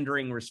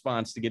meandering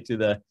response to get to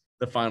the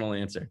final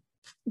answer.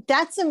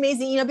 That's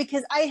amazing,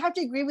 because I have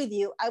to agree with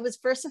you. I was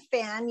first a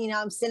fan,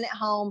 I'm sitting at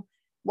home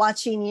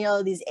watching,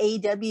 these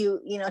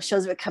AEW,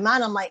 shows that come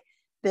out. I'm like,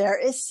 there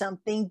is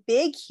something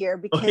big here,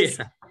 because,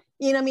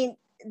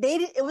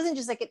 it wasn't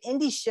just like an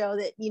indie show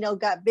that,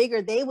 got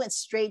bigger. They went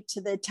straight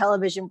to the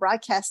television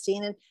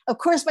broadcasting. And of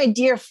course, my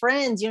dear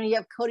friends, you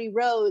have Cody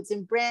Rhodes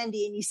and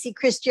Brandy, and you see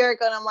Chris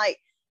Jericho, and I'm like,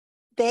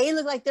 they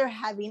look like they're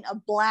having a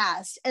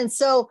blast. And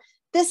so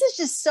this is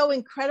just so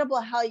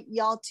incredible how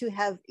y'all two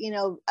have,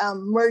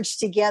 merged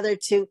together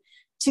to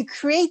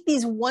create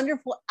these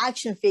wonderful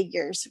action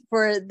figures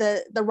for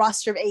the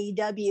roster of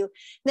AEW.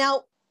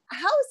 Now,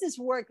 how does this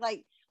work?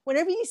 Like,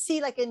 whenever you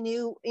see like a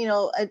new,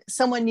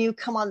 someone new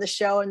come on the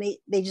show, and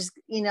they just,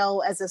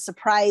 as a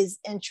surprise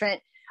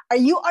entrant, are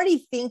you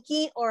already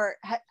thinking, or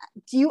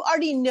do you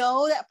already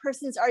know that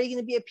person's already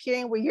going to be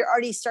appearing, where you're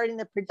already starting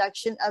the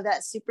production of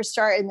that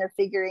superstar in their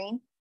figurine?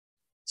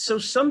 So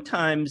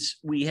sometimes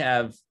we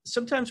have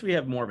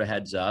more of a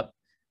heads up,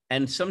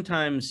 and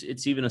sometimes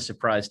it's even a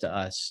surprise to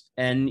us.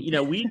 And,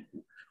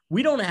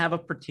 we don't have a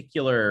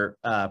particular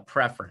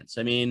preference.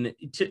 I mean,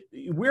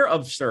 we're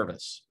of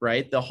service,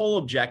 right? The whole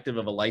objective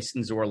of a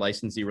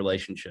licensor-licensee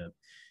relationship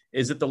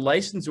is that the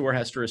licensor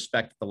has to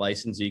respect the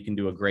licensee can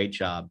do a great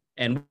job.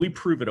 And we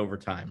prove it over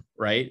time,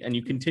 right? And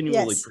you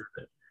continually prove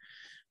it.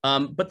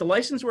 But the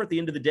licensor at the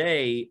end of the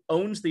day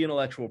owns the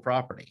intellectual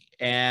property.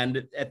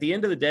 And at the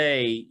end of the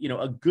day,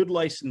 a good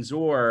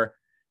licensor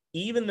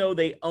even though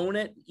they own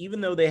it,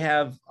 even though they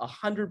have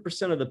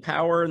 100% of the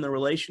power in the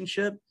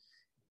relationship,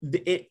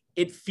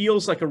 it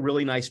feels like a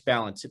really nice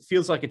balance. It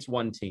feels like it's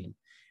one team.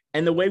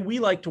 And the way we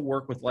like to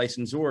work with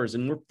licensors,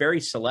 and we're very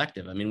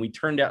selective. I mean, we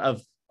turned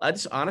out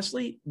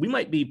honestly, we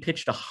might be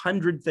pitched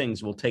 100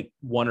 things. We'll take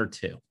one or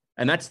two.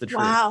 And that's the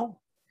truth. Wow.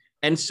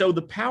 And so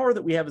the power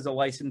that we have as a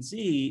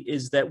licensee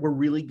is that we're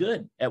really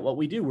good at what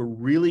we do. We're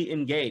really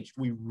engaged.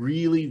 We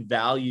really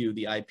value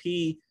the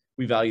IP.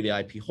 We value the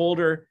IP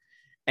holder.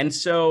 And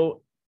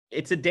so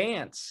it's a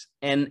dance.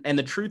 And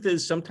the truth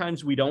is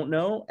sometimes we don't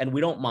know, and we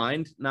don't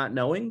mind not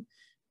knowing,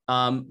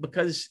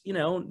 because,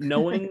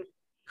 knowing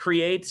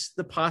creates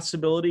the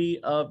possibility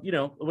of,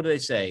 what do they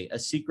say? A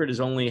secret is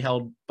only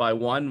held by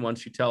one.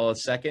 Once you tell a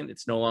second,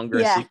 it's no longer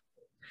a secret.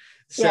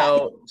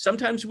 So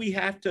sometimes we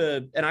have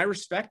to, and I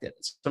respect it.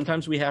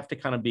 Sometimes we have to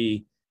kind of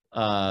be,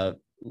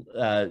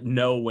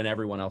 know when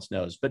everyone else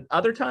knows, but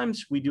other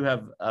times we do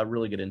have a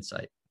really good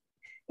insight.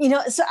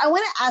 So I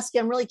want to ask you,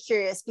 I'm really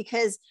curious,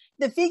 because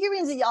the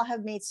figurines that y'all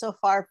have made so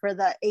far for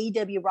the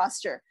AEW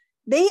roster,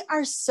 they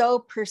are so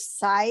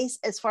precise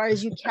as far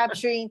as you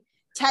capturing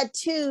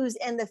tattoos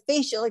and the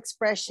facial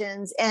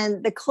expressions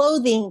and the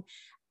clothing.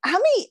 How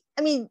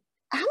many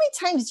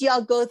times do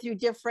y'all go through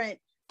different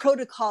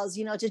protocols,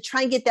 to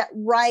try and get that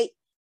right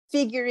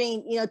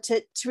figurine,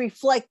 to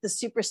reflect the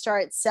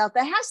superstar itself?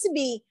 That has to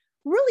be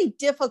really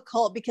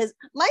difficult, because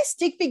my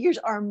stick figures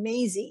are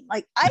amazing.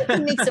 Like, I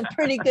can make some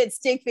pretty good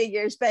stick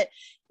figures, but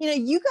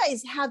you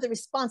guys have the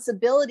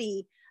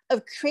responsibility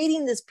of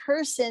creating this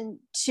person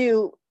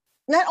to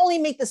not only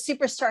make the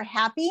superstar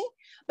happy,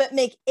 but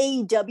make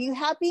AEW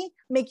happy,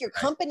 make your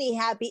company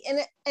happy, and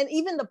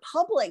even the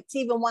public to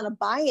even want to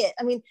buy it.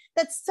 I mean,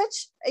 that's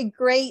such a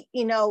great,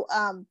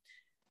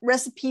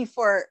 recipe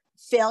for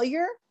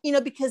failure,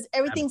 because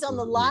everything's on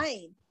the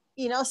line,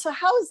 so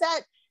how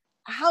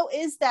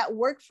is that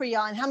work for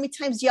y'all? And how many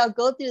times do y'all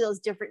go through those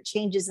different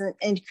changes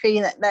and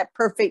creating that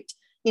perfect,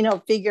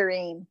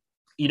 figurine?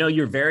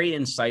 You're very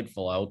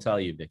insightful. I will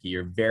tell you, Vicki,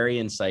 you're very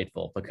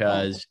insightful,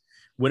 because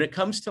when it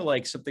comes to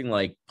like something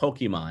like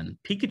Pokemon,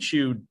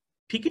 Pikachu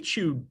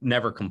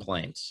never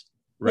complains,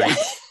 right?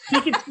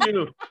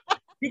 Pikachu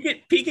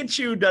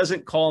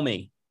doesn't call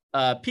me.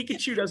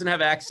 Pikachu doesn't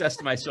have access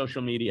to my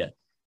social media.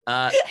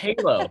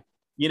 Halo,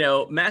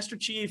 Master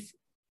Chief's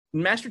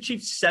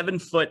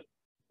 7'8"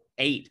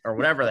 or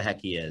whatever the heck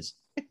he is.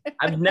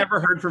 I've never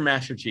heard from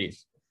Master Chief.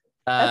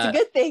 That's a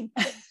good thing.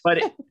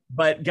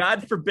 but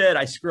God forbid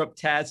I screw up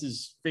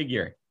Taz's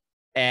figure.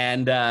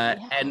 And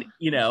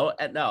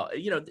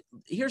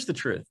here's the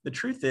truth. The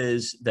truth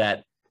is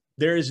that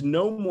there is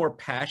no more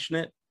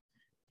passionate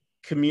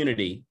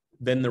community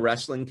than the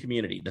wrestling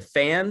community. The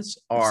fans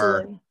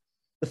are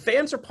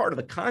part of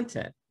the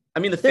content. I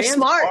mean, they're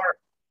smart.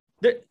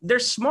 They're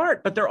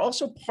smart, but they're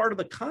also part of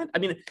the content. I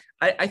mean,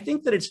 I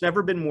think that it's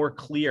never been more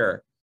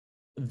clear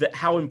that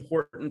how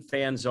important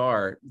fans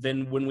are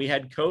than when we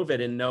had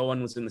COVID and no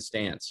one was in the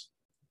stands.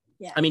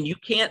 Yeah. I mean, you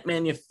can't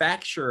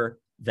manufacture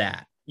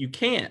that. You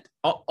can't.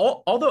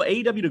 Although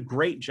AEW did a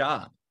great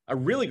job, a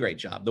really great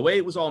job. The way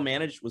it was all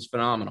managed was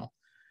phenomenal.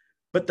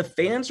 But the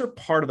fans are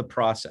part of the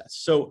process.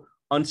 So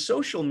on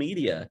social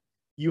media,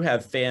 you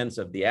have fans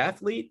of the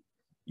athlete,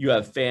 you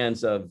have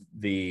fans of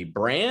the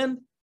brand,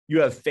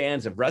 you have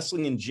fans of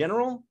wrestling in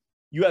general,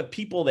 you have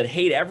people that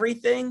hate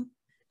everything.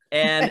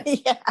 And,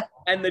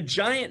 and the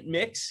giant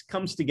mix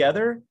comes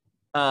together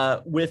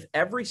with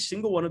every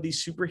single one of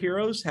these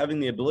superheroes having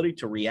the ability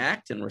to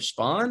react and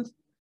respond.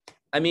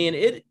 I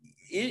mean,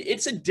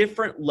 it's a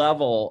different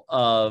level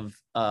of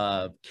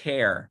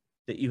care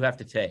that you have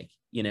to take,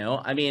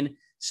 I mean,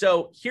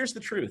 so here's the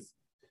truth.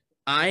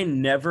 I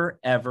never,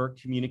 ever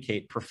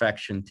communicate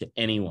perfection to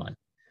anyone.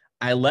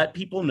 I let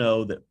people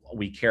know that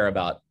we care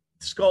about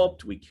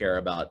sculpt, we care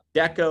about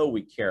deco,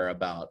 we care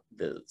about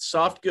the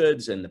soft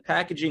goods and the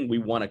packaging. We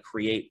want to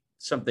create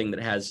something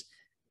that has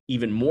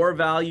even more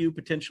value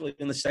potentially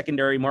in the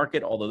secondary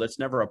market, although that's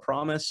never a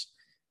promise.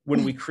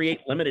 When we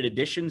create limited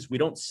editions, we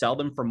don't sell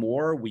them for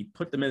more. We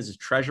put them as a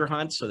treasure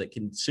hunt so that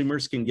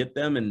consumers can get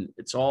them, and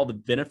it's all the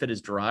benefit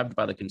is derived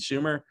by the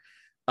consumer.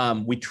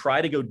 We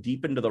try to go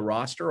deep into the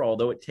roster,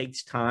 although it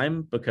takes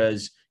time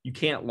because you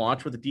can't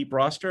launch with a deep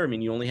roster. I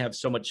mean, you only have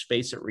so much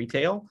space at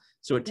retail.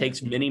 So it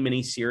takes many,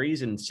 many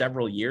series and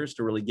several years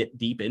to really get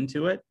deep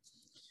into it.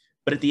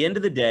 But at the end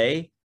of the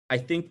day, I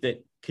think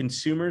that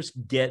consumers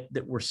get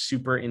that we're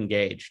super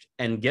engaged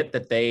and get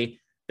that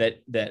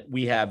that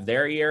we have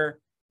their ear,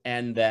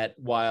 and that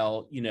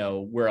while,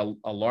 we're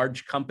a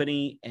large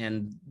company,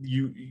 and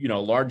a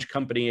large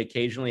company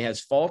occasionally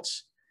has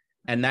faults.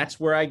 And that's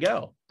where I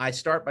go. I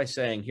start by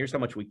saying, here's how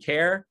much we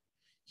care.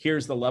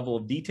 Here's the level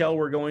of detail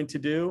we're going to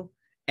do.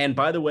 And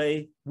by the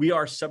way, we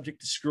are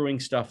subject to screwing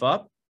stuff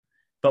up.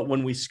 But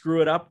when we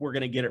screw it up, we're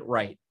going to get it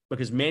right,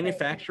 because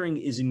manufacturing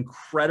is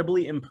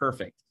incredibly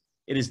imperfect.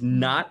 It is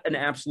not an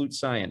absolute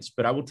science.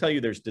 But I will tell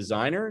you, there's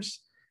designers,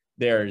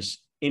 there's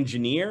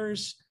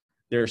engineers,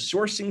 there's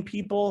sourcing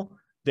people,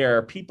 there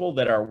are people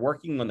that are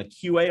working on the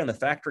QA on the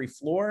factory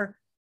floor.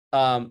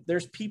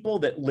 There's people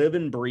that live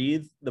and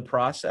breathe the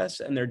process,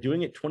 and they're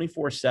doing it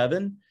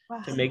 24/7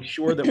 to make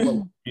sure that what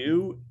we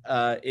do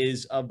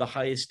is of the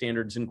highest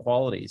standards and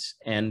qualities.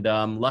 And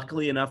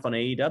luckily enough on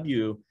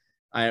AEW,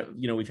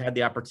 we've had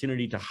the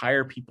opportunity to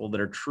hire people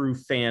that are true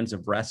fans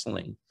of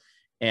wrestling.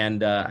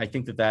 And I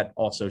think that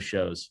also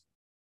shows.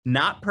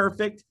 Not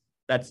perfect.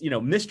 That's,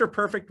 Mr.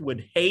 Perfect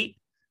would hate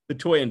the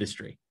toy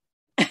industry.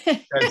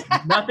 Because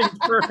nothing's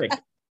perfect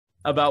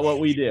about what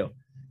we do.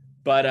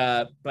 But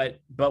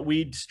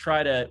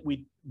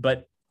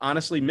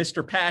honestly,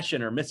 Mr.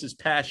 Passion or Mrs.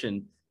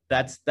 Passion,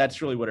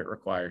 that's really what it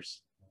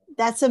requires.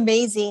 That's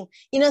amazing.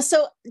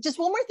 So just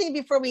one more thing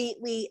before we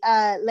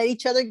let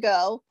each other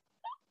go.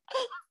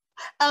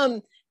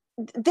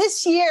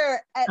 This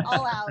year at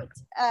All Out,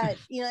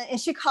 in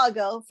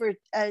Chicago for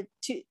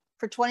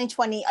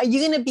 2020, are you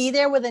going to be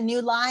there with a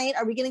new line?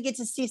 Are we going to get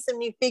to see some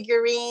new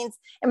figurines?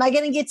 Am I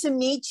going to get to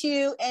meet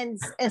you and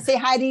say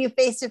hi to you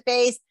face to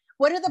face?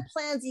 What are the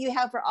plans that you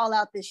have for All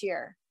Out this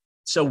year?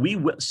 So we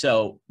will.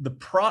 So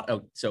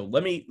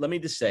let me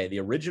just say the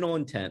original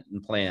intent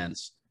and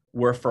plans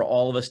were for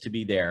all of us to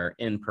be there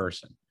in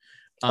person.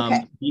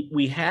 Okay.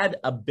 We had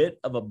a bit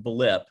of a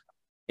blip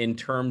in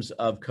terms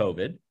of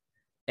COVID,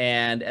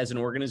 and as an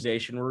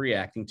organization, we're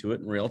reacting to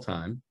it in real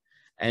time.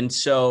 And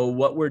so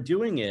what we're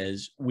doing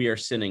is we are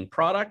sending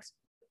product,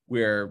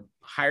 we're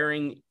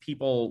hiring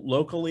people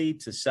locally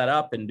to set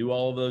up and do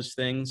all of those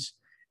things,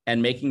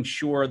 and making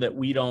sure that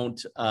we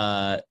don't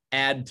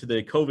add to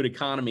the COVID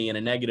economy in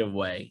a negative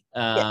way.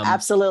 Yeah,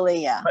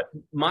 absolutely, yeah. But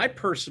my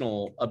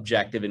personal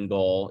objective and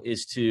goal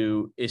is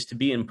to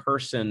be in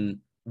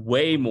person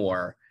way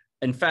more.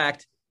 In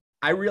fact,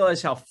 I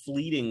realize how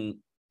fleeting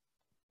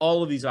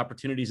all of these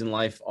opportunities in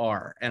life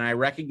are, and I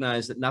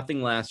recognize that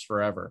nothing lasts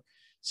forever.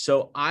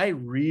 So I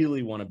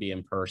really want to be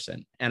in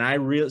person, and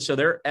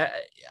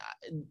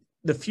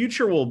the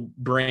future will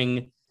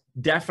bring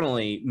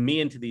definitely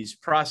me into these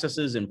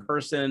processes in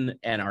person,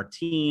 and our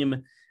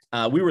team.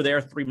 We were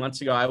there 3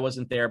 months ago. I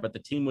wasn't there, but the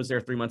team was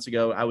there 3 months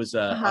ago. I was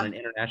on an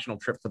international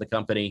trip for the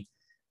company.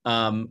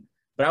 But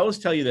I always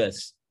tell you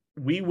this,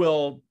 we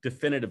will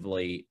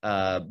definitively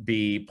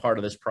be part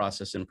of this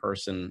process in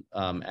person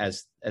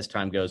as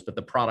time goes, but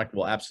the product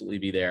will absolutely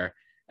be there,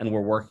 and we're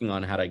working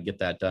on how to get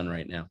that done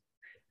right now.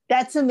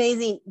 That's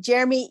amazing.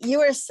 Jeremy, you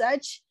are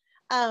such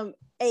a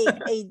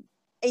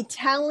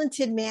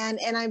talented man,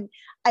 and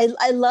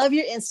I love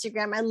your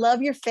Instagram. I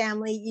love your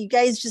family. You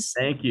guys just,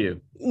 thank you.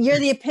 You're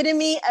the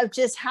epitome of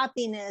just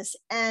happiness,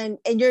 and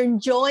you're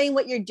enjoying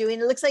what you're doing.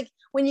 It looks like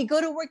when you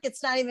go to work,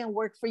 it's not even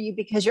work for you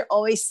because you're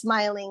always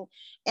smiling.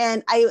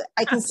 And I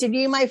consider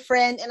you my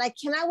friend, and I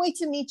cannot wait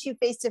to meet you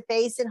face to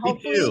face, and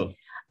hopefully,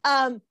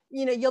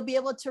 you'll be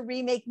able to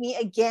remake me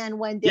again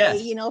one day,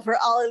 yes. For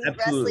All Elite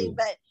Wrestling.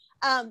 But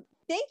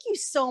thank you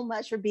so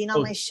much for being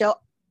on my show.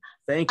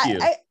 Thank you.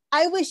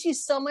 I wish you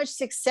so much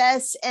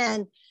success,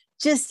 and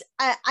just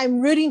I'm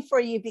rooting for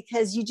you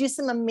because you do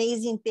some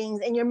amazing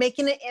things, and you're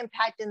making an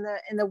impact in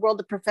the world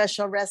of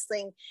professional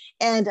wrestling.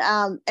 And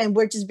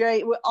we're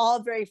all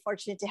very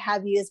fortunate to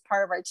have you as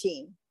part of our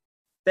team.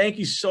 Thank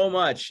you so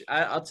much.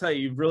 I'll tell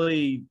you, you've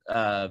really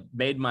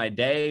made my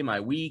day, my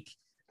week.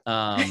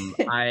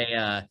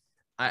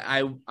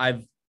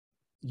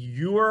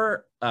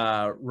 You're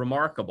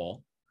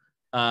remarkable.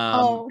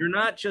 You're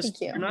not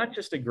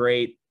just a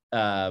great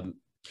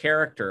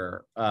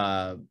character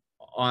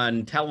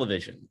on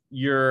television.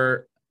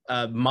 You're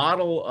a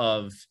model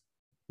of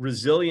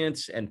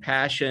resilience and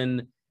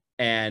passion,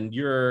 and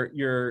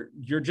you're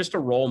just a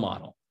role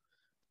model.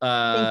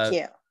 Thank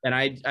you. And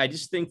I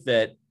just think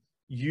that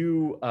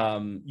you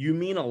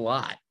mean a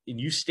lot,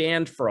 and you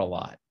stand for a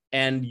lot,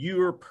 and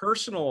your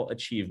personal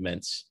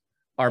achievements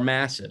are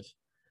massive.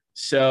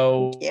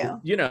 So,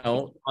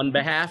 on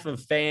behalf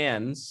of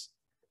fans,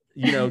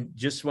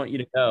 just want you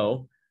to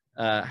know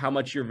how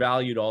much you're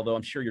valued, although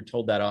I'm sure you're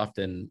told that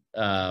often.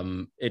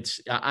 I'm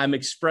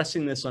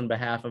expressing this on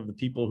behalf of the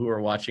people who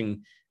are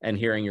watching and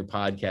hearing your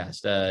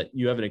podcast.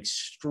 You have an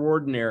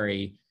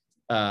extraordinary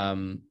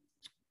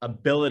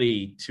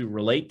ability to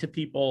relate to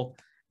people,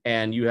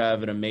 and you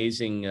have an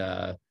amazing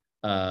a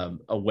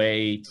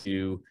way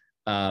to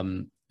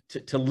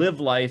live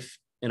life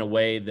in a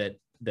way that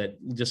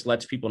just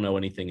lets people know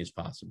anything is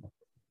possible.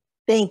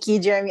 Thank you,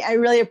 Jeremy. I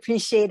really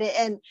appreciate it.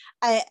 And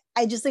I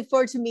just look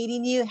forward to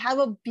meeting you. Have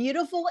a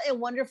beautiful and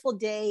wonderful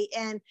day.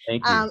 And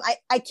thank you.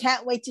 I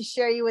can't wait to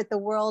share you with the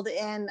world.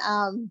 And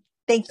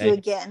thank you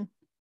again.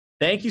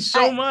 Thank you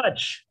so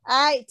much.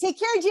 All right. Take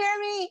care,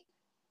 Jeremy.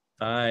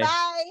 Bye.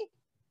 Bye.